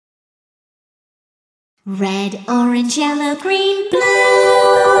Red, orange, yellow, green,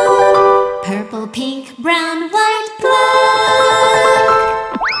 blue. Purple, pink, brown, white,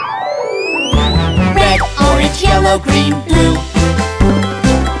 black. Red, orange, yellow, green, blue.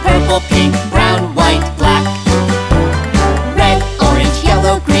 Purple, pink, brown, white, black. Red, orange,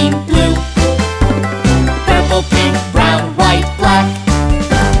 yellow, green, blue. Purple, pink, brown, white, black.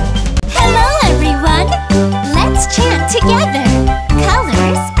 Hello everyone! Let's chant together.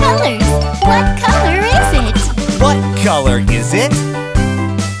 Colors, colors. What color is it? What color is it?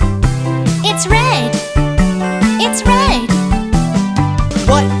 It's red. It's red.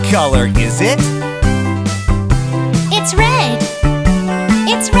 What color is it? It's red.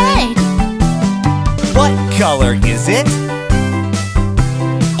 It's red. What color is it?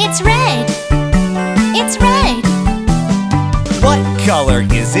 It's red. It's red. What color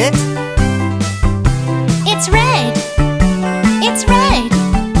is it? It's red. It's red.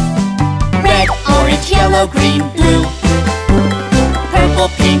 Red, orange, yellow, green, blue. Purple,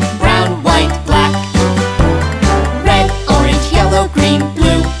 pink, brown, white, black. Red, orange, yellow, green,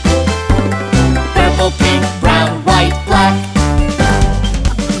 blue. Purple, pink, brown, white, black.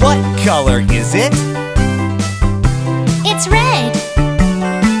 What color is it? It's red.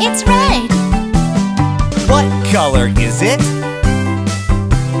 It's red. What color is it?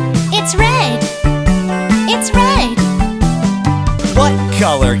 It's red. It's red. What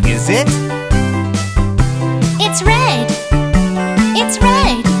color is it? It's red. It's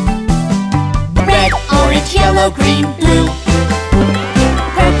red. Red, orange, yellow, green, blue.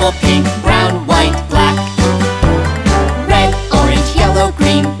 Purple, pink, brown, white, black. Red, orange, yellow,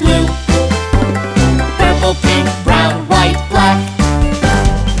 green, blue. Purple, pink, brown, white, black.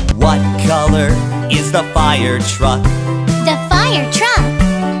 What color is the fire truck? The fire truck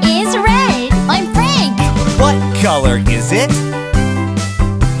is red. I'm Frank. What color is it?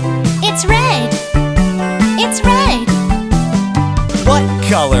 It's red. It's red. What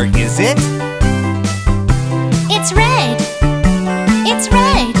color is it? It's red. It's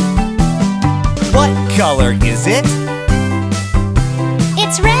red. What color is it?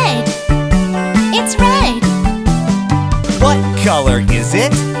 It's red. It's red. What color is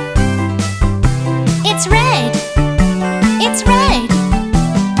it? It's red. It's red.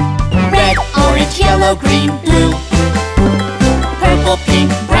 Red, orange, yellow, green, blue. Purple,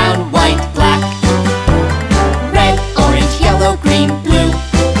 pink, brown, white, black. Red, orange, yellow, green, blue.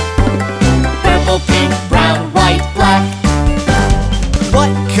 Purple, pink, brown, white, black. What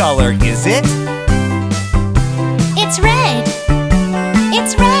color is it? It's red.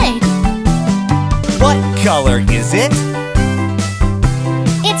 It's red. What color is it?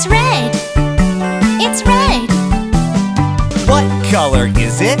 It's red. It's red. What color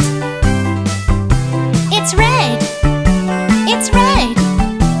is it? It's red. It's red.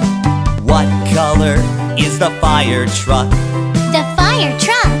 What color is the fire truck? The fire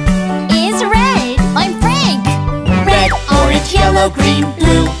truck is red. I'm Frank. Red, orange, yellow, green,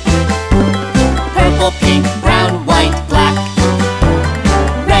 blue. Purple, pink, brown, white, black.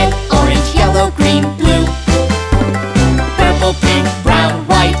 Red, orange, yellow, green, blue. Purple, pink, brown,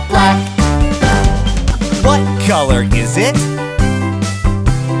 white, black. What color is it?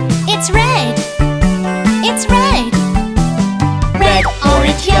 It's red. It's red. Red,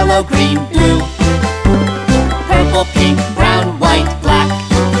 orange, yellow, green, blue. Purple, pink, brown, white, black.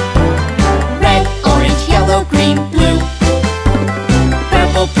 Red, orange, yellow, green, blue.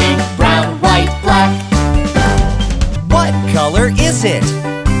 Purple, pink, brown, white, black. What color is it?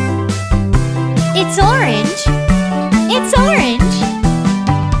 It's orange. It's orange.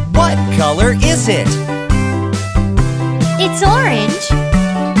 What color is it? It's orange.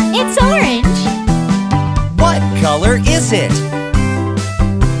 It's orange. What color is it?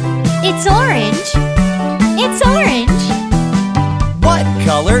 It's orange. It's orange. What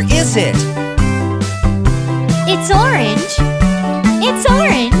color is it? It's orange. It's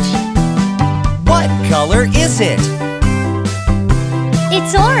orange. What color is it?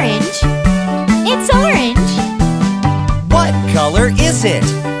 It's orange. It's orange. What color is it?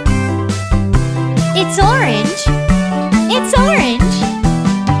 It's orange. It's orange.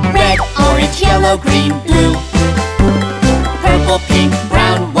 Red, orange, yellow, green, blue. Purple, pink,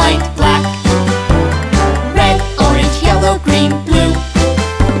 brown, white, black. Red, orange, yellow, green, blue.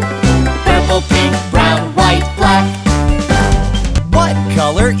 Purple, pink, brown, white, black. What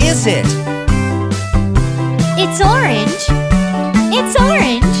color is it? It's orange. It's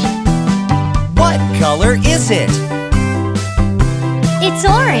orange. What color is it? It's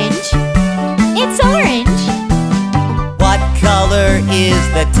orange. It's orange. What color is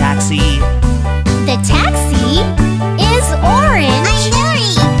the taxi? The taxi is orange.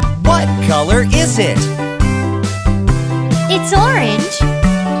 What color is it?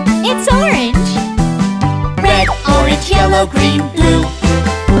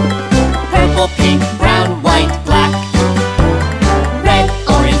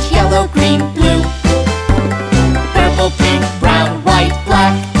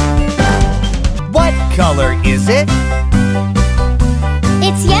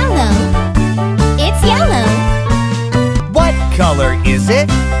 it?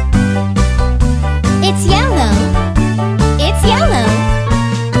 It's yellow. It's yellow.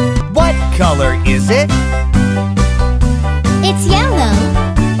 What color is it? It's yellow.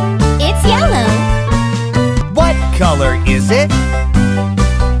 It's yellow. What color is it?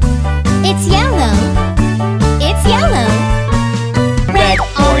 It's yellow. It's yellow. Red,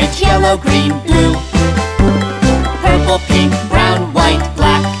 orange, yellow, green, blue. Purple, pink, brown, white,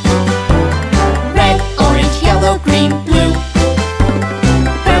 black. Red, orange, yellow, green, blue.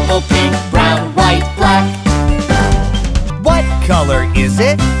 Purple, pink, brown, white, black. What color is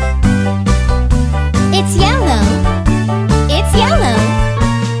it? It's yellow. It's yellow.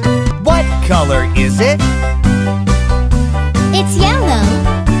 What color is it? It's yellow.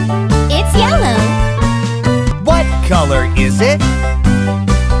 It's yellow. What color is it?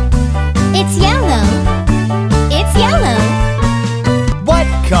 It's yellow. It's yellow. What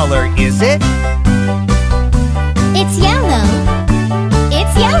color is it? It's yellow.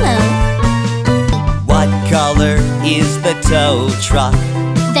 It's yellow. What color is the tow truck?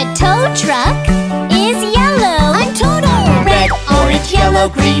 The tow truck is yellow. I'm total. Red, orange, yellow,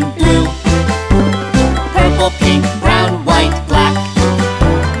 green, blue. Purple, pink, brown, white, black.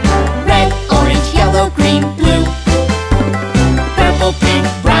 Red, orange, yellow, green, blue. Purple, pink,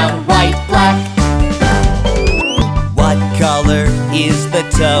 brown, white, black. What color is the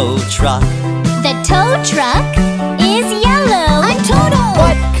tow truck? The tow truck is yellow. I'm total.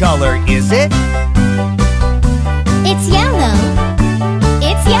 What color is it? It's yellow.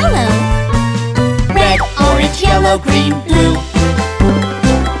 It's yellow. Red, orange, yellow, green, blue.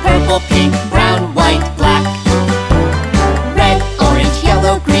 Purple, pink, brown, white, black. Red, orange,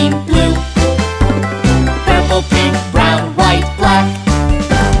 yellow, green, blue. Purple, pink, brown, white, black.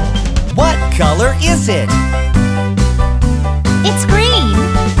 What color is it? It's green.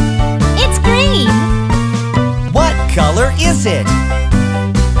 It's green. What color is it?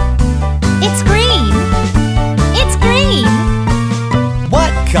 It's green. It's green.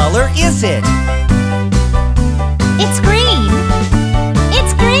 What color is it? It's green.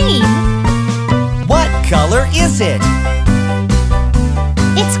 It's green. What color is it?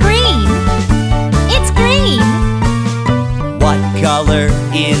 It's green. It's green. What color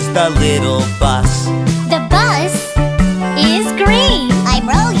is the little bus? The bus is green. I'm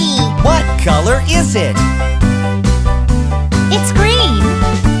Rogie. What color is it? It's green.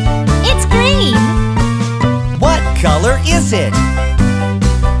 It's green. What color is it?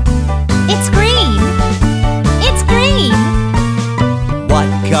 It's green. It's green. What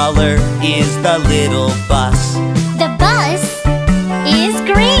color is the little bus? The bus is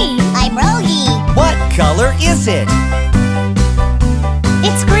green. I'm Rogie. What color is it?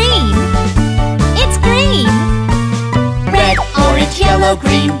 It's green. It's green. Red, orange, yellow,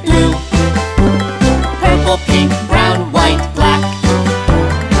 green, blue. Purple, pink, brown, white, black.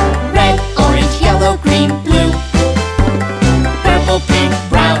 Red, orange, yellow, green, blue. Purple, pink,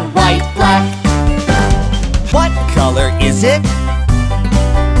 brown, white, black. What color is it?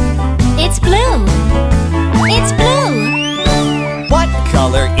 It's blue. It's blue. What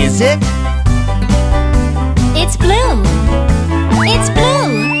color is it? It's blue. It's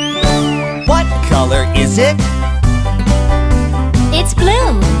blue. What color is it? It's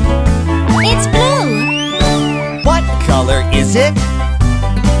blue. It's blue. What color is it?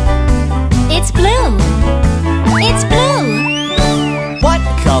 It's blue. It's blue. What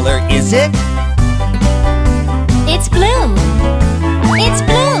color is it? It's blue. It's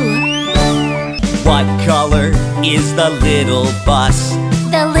blue. What color is the little bus?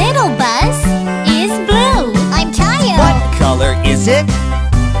 The little bus is blue. I'm Taiyo. What color is it?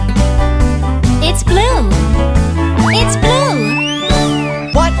 It's blue. It's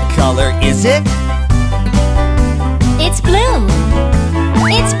blue. What color is it? It's blue.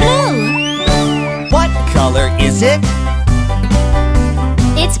 It's blue. What color is it?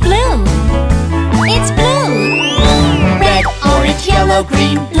 It's blue. It's blue. Red, orange, yellow,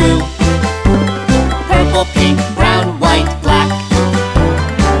 green, blue. Purple, pink, brown, white, black.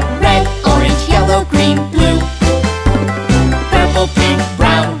 Red, orange, yellow, green, blue. Purple, pink,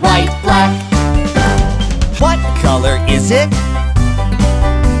 brown, white, black. What color is it?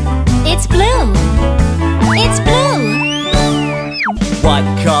 It's blue. It's blue. What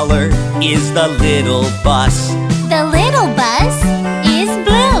color is the little bus? The little bus is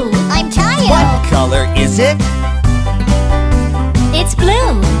blue. I'm Taiyo. What color is it? It's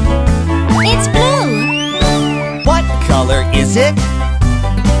blue. It's blue. What color is it?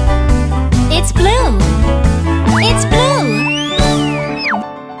 It's blue. It's blue.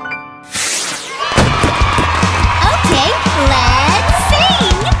 Okay, let's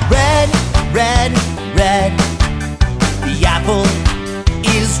sing. Red, red, red. The apple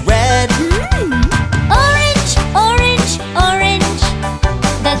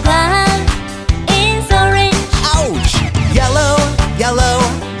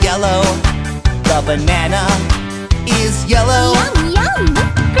banana is yellow. Yum, yum!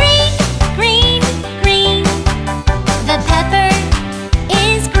 Green, green, green. The pepper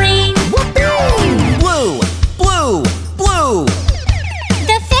is green. Whoopee! Blue, blue, blue.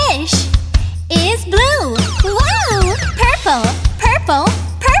 The fish is blue. Wow! Purple, purple,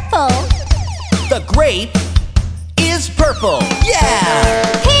 purple. The grape is purple.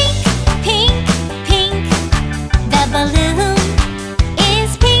 Yeah! Pink, pink, pink. The balloon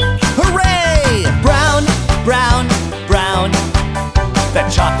is pink. Hooray! Brown, brown, brown. The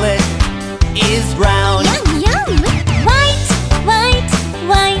chocolate is brown. Yum, yum! White, white,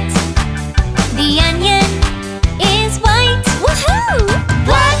 white. The onion is white. Woohoo!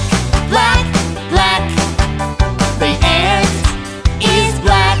 Black, black, black. The ant is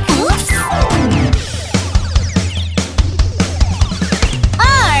black. Oops!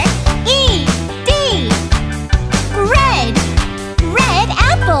 R-E-D. Red, red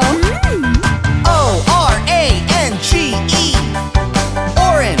apple. O-R-A-N-G-E.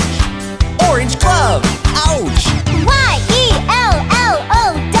 Orange, orange glove. Ouch! Y-E-L-L-O-W.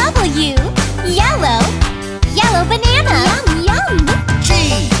 Yellow, yellow banana. Yum, yum.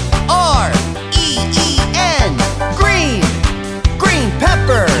 G-R-E-E-N. Green, green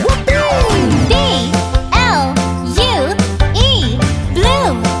pepper. B-L-U-E.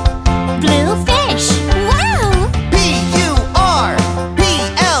 Blue, blue fish. Wow! P-U-R-P-L-E.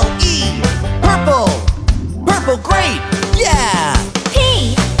 Purple, purple grape. Yeah!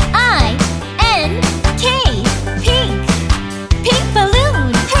 P-I-N-K. Pink, pink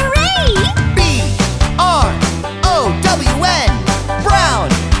balloon. Hooray! B-R-O-W-N. Brown,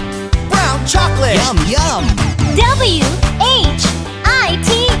 brown chocolate. Yum, yum. W-H-I-T-E.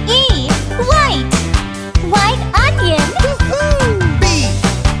 White, white onion. B-L-A-C-K.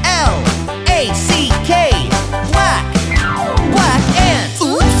 Black, black ant.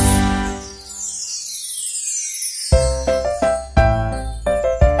 Oops!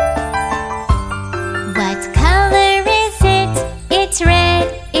 What color is it? It's red,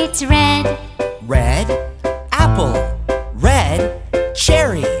 it's red. Red apple, red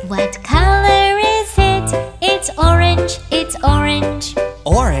cherry. What color is it? It's orange, it's orange.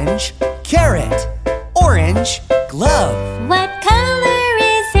 Orange carrot, orange glove. What color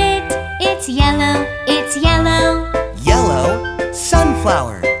is it? It's yellow, it's yellow. Yellow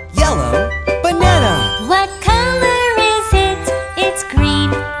sunflower, yellow banana. What color is it? It's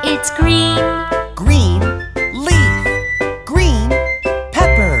green, it's green. Green leaf, green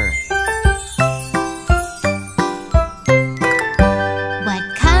pepper. What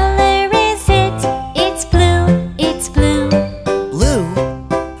color is it? It's blue, it's blue. Blue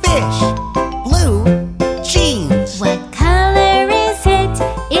fish, blue jeans. What color is it?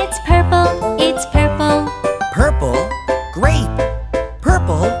 It's purple, it's purple. Purple grape,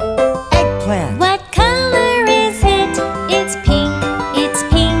 purple eggplant. What color is it? It's pink, it's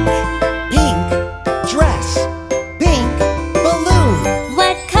pink. Pink dress, pink balloon.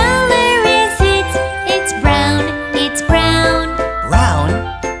 What color is it? It's brown, it's brown. Brown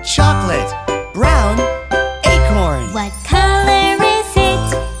chocolate, brown acorn. What color is it?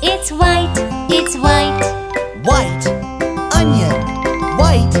 It's white, it's white. White onion,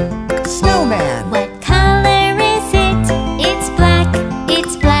 white snowman. What color is it? It's black,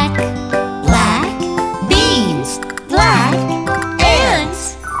 it's black. Black beans, black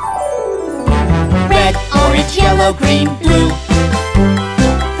ants. Red, orange, yellow, green, blue.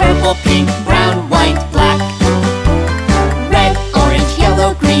 Purple, pink, brown, white, black. Red, orange,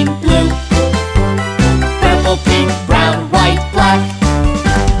 yellow, green, blue. Purple, pink, brown, white, black.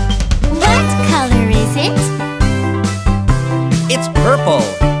 What color is it? It's purple.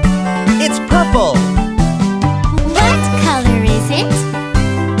 It's purple. What color is it?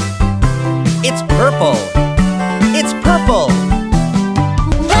 It's purple. It's purple.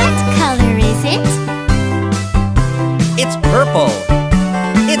 What color is it? It's purple.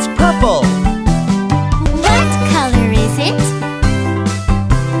 It's purple. What color is it?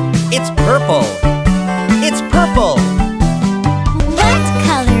 It's purple. It's purple. What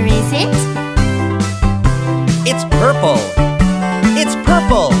color is it? It's purple. It's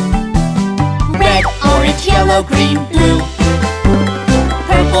purple. Red, orange, yellow, green, blue.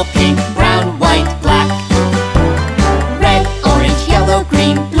 Purple, pink, brown, white, black. Red, orange, yellow,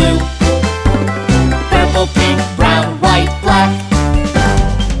 green, blue. Purple, pink, brown, white, black.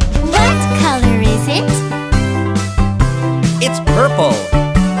 What color is it? It's purple.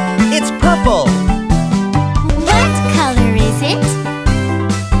 It's purple. What color is it?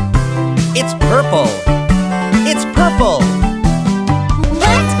 It's purple. It's purple.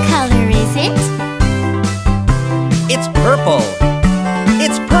 What color is it? It's purple.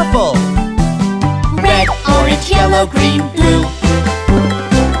 It's purple. orange, yellow, green, blue.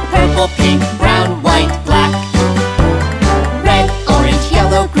 Purple, pink, brown, white, black. Red, orange,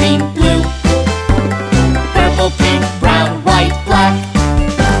 yellow, green, blue. Purple, pink, brown, white, black.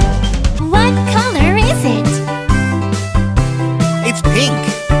 What color is it? It's pink.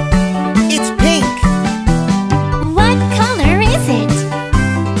 It's pink. What color is it?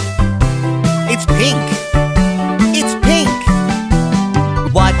 It's pink. It's pink.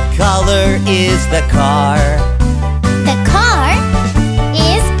 What color is the car? The car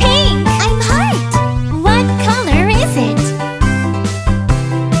is pink. I'm hurt. What color is it?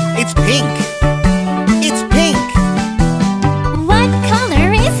 It's pink. It's pink. What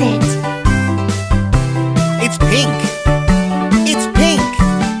color is it? It's pink. It's pink.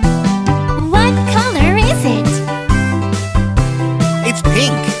 What color is it? It's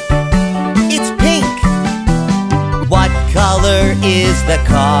pink. It's pink. What color is the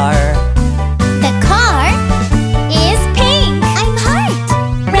car? The car is pink. I'm hurt.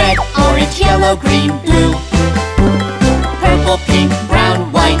 Red, orange, yellow, green, blue. Purple, pink,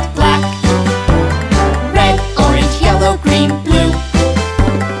 brown, white, black. Red, orange, yellow, green, blue.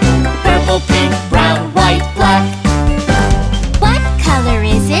 Purple, pink, brown, white, black. What color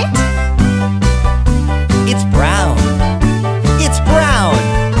is it? It's brown. It's brown.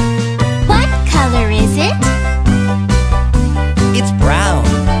 What color is it? It's brown.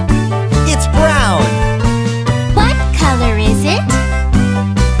 It's brown. What color is it?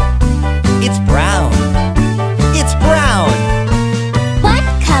 It's brown. It's brown. What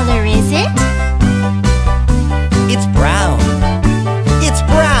color is it? It's brown. It's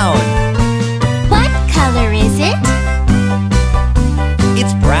brown. What color is it?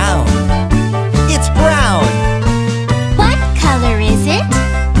 It's brown. It's brown. What color is it?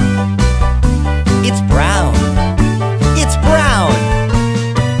 It's brown. It's brown.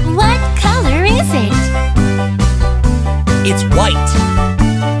 What color is it? It's white.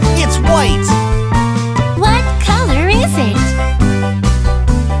 It's white. What color is it?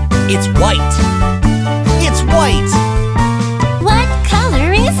 It's white. It's white. What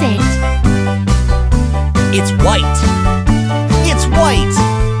color is it? It's white. It's white.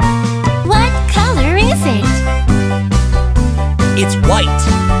 What color is it? It's white.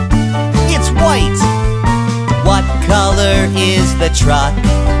 It's white. What color is the truck?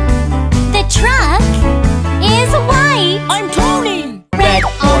 The truck is white. I'm Tony. Red,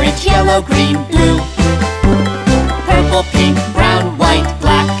 orange, yellow, green, blue. Purple, pink, brown, white,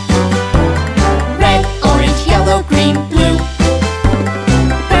 black. Red, orange, yellow, green, blue.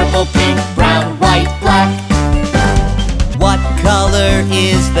 Purple, pink, brown, white, black. What color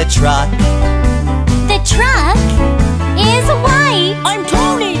is the truck? The truck is white. I'm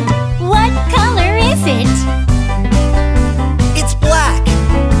Tony. What color is it? It's black.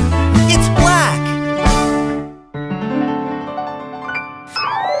 It's black.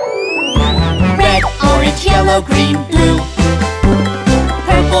 Red, orange, yellow, green, blue.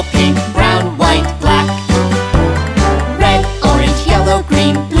 Purple, pink, brown, white, black. Red, orange, yellow,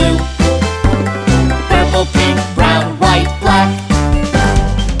 green, blue. Purple, pink, brown, white, black.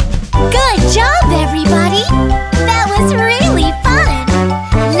 Good job, everybody! That was really fun!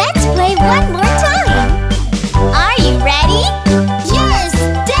 Let's play one more time! Are you ready? Yes,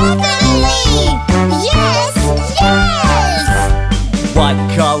 definitely! Yes, yes! What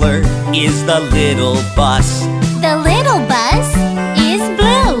color is the little bus? The little bus is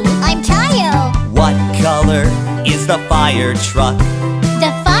blue. I'm Taiyo. What color is the fire truck?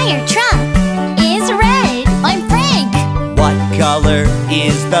 The fire truck is red. I'm Frank. What color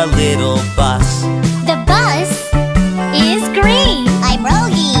is the little bus? The bus is green. I'm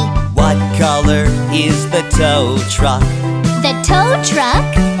Rogi. What color is the tow truck? The tow truck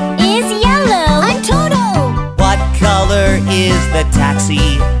is yellow. I'm Toto. What color is the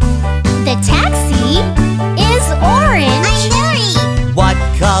taxi? The taxi is orange. I'm Yuri. What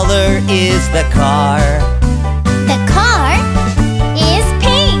color is the car? The car is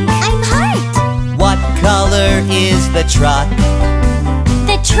pink. I'm Heart. What color is the truck?